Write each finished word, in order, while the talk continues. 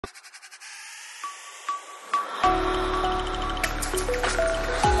Hey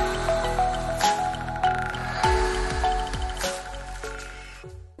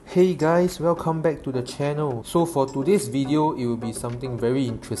guys, welcome back to the channel. So for today's video, it will be something very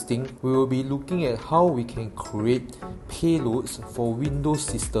interesting. We will be looking at how we can create payloads for Windows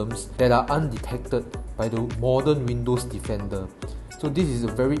systems that are undetected by the modern Windows Defender. So this is a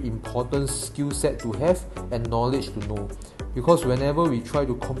very important skill set to have and knowledge to know, because whenever we try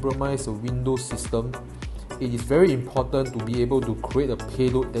to compromise a Windows system, it is very important to be able to create a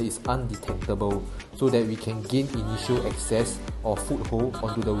payload that is undetectable so that we can gain initial access or foothold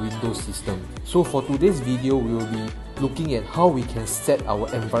onto the Windows system. So for today's video, we will be looking at how we can set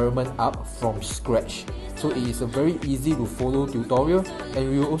our environment up from scratch. So it is a very easy to follow tutorial,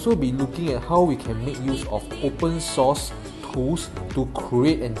 and we will also be looking at how we can make use of open source tools to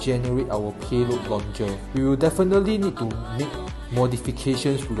create and generate our payload launcher. We will definitely need to make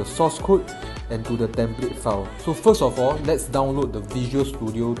modifications to the source code and to the template file. So first of all, let's download the Visual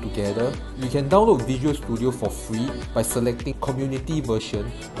Studio together. You can download Visual Studio for free by selecting community version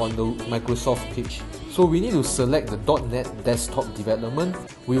on the Microsoft page. So we need to select the .NET desktop development.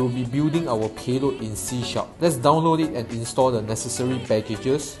 We will be building our payload in C#. Let's download it and install the necessary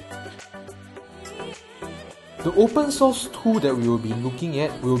packages. The open source tool that we will be looking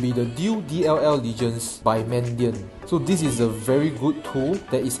at will be the DueDLLigence by Mandiant. So this is a very good tool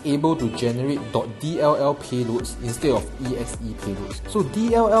that is able to generate .dll payloads instead of exe payloads. So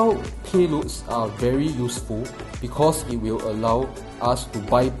DLL payloads are very useful because it will allow us to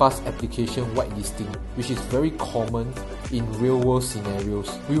bypass application whitelisting, which is very common in real world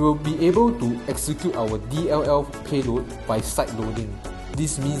scenarios. We will be able to execute our DLL payload by side loading.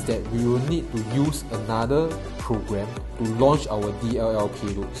 This means that we will need to use another program to launch our DLL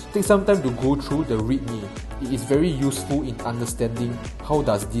payloads. Take some time to go through the README. It is very useful in understanding how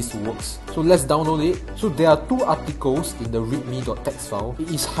does this works. So let's download it. So there are two articles in the readme.txt file.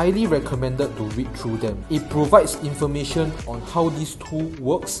 It is highly recommended to read through them. It provides information on how this tool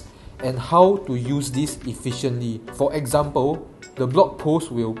works and how to use this efficiently. For example, the blog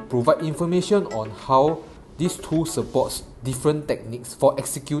post will provide information on how this tool supports different techniques for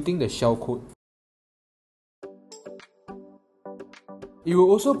executing the shellcode. It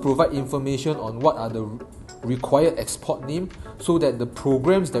will also provide information on what are the required export name so that the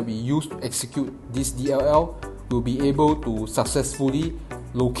programs that we use to execute this DLL will be able to successfully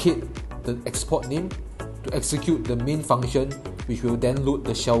locate the export name to execute the main function, which will then load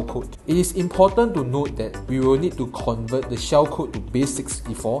the shellcode. It is important to note that we will need to convert the shellcode to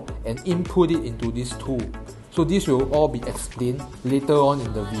base64 and input it into this tool. So this will all be explained later on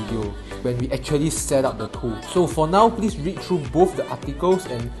in the video when we actually set up the tool. So for now, please read through both the articles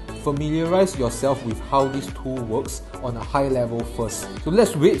and familiarize yourself with how this tool works on a high level first. So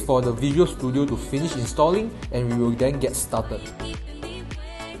let's wait for the Visual Studio to finish installing and we will then get started.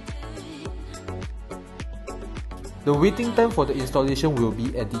 The waiting time for the installation will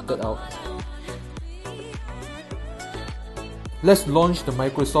be edited out. Let's launch the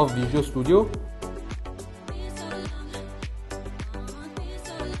Microsoft Visual Studio.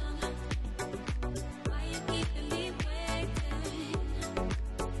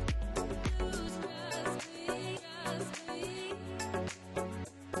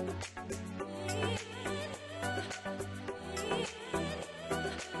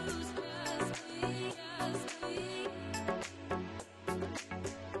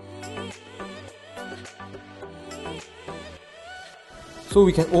 So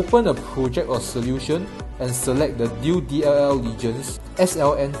we can open a project or solution and select the DueDLLigence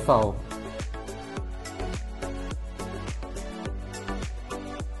SLN file.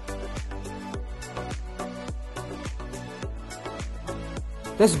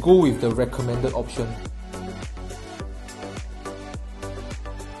 Let's go with the recommended option.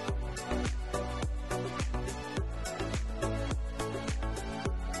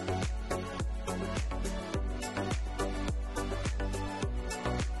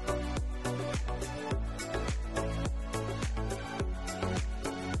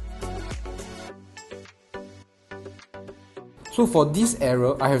 So for this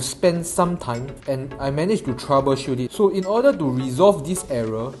error, I have spent some time and I managed to troubleshoot it. So in order to resolve this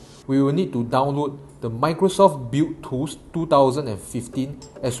error, we will need to download the Microsoft Build Tools 2015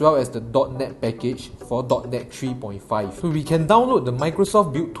 as well as the .NET package for .NET 3.5. So we can download the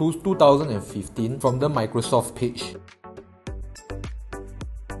Microsoft Build Tools 2015 from the Microsoft page.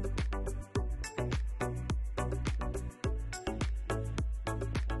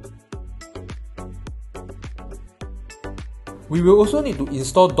 We will also need to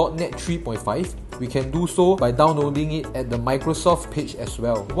install .NET 3.5, we can do so by downloading it at the Microsoft page as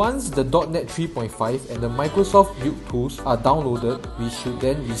well. Once the .NET 3.5 and the Microsoft build tools are downloaded, we should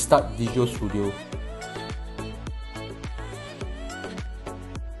then restart Visual Studio.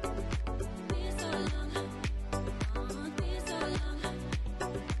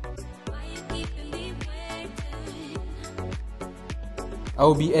 I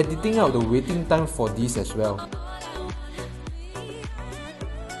will be editing out the waiting time for this as well.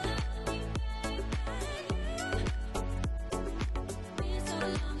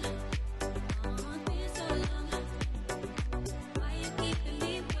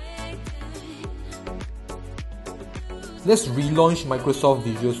 Let's relaunch Microsoft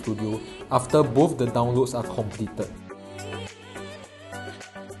Visual Studio after both the downloads are completed.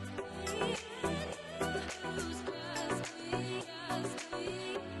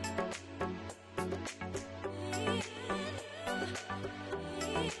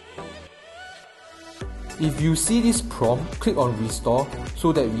 If you see this prompt, click on Restore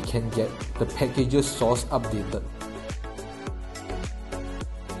so that we can get the package's source updated.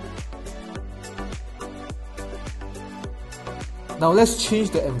 Now let's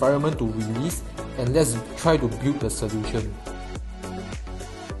change the environment to release and let's try to build the solution.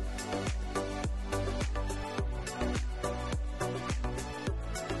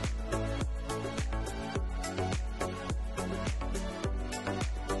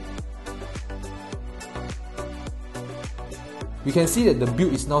 We can see that the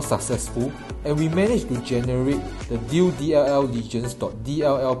build is now successful and we managed to generate the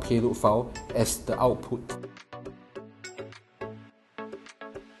DueDLLigence.dll payload file as the output.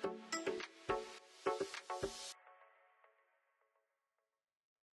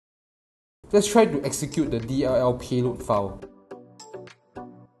 Let's try to execute the DLL payload file.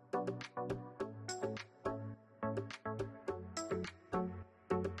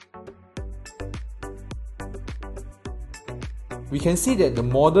 We can see that the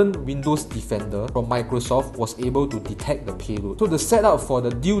modern Windows Defender from Microsoft was able to detect the payload. So the setup for the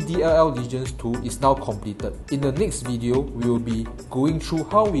DueDLLigence tool is now completed. In the next video, we will be going through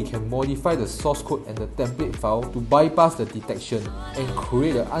how we can modify the source code and the template file to bypass the detection and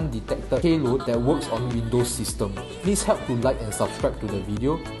create an undetected payload that works on Windows system. Please help to like and subscribe to the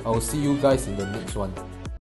video. I will see you guys in the next one.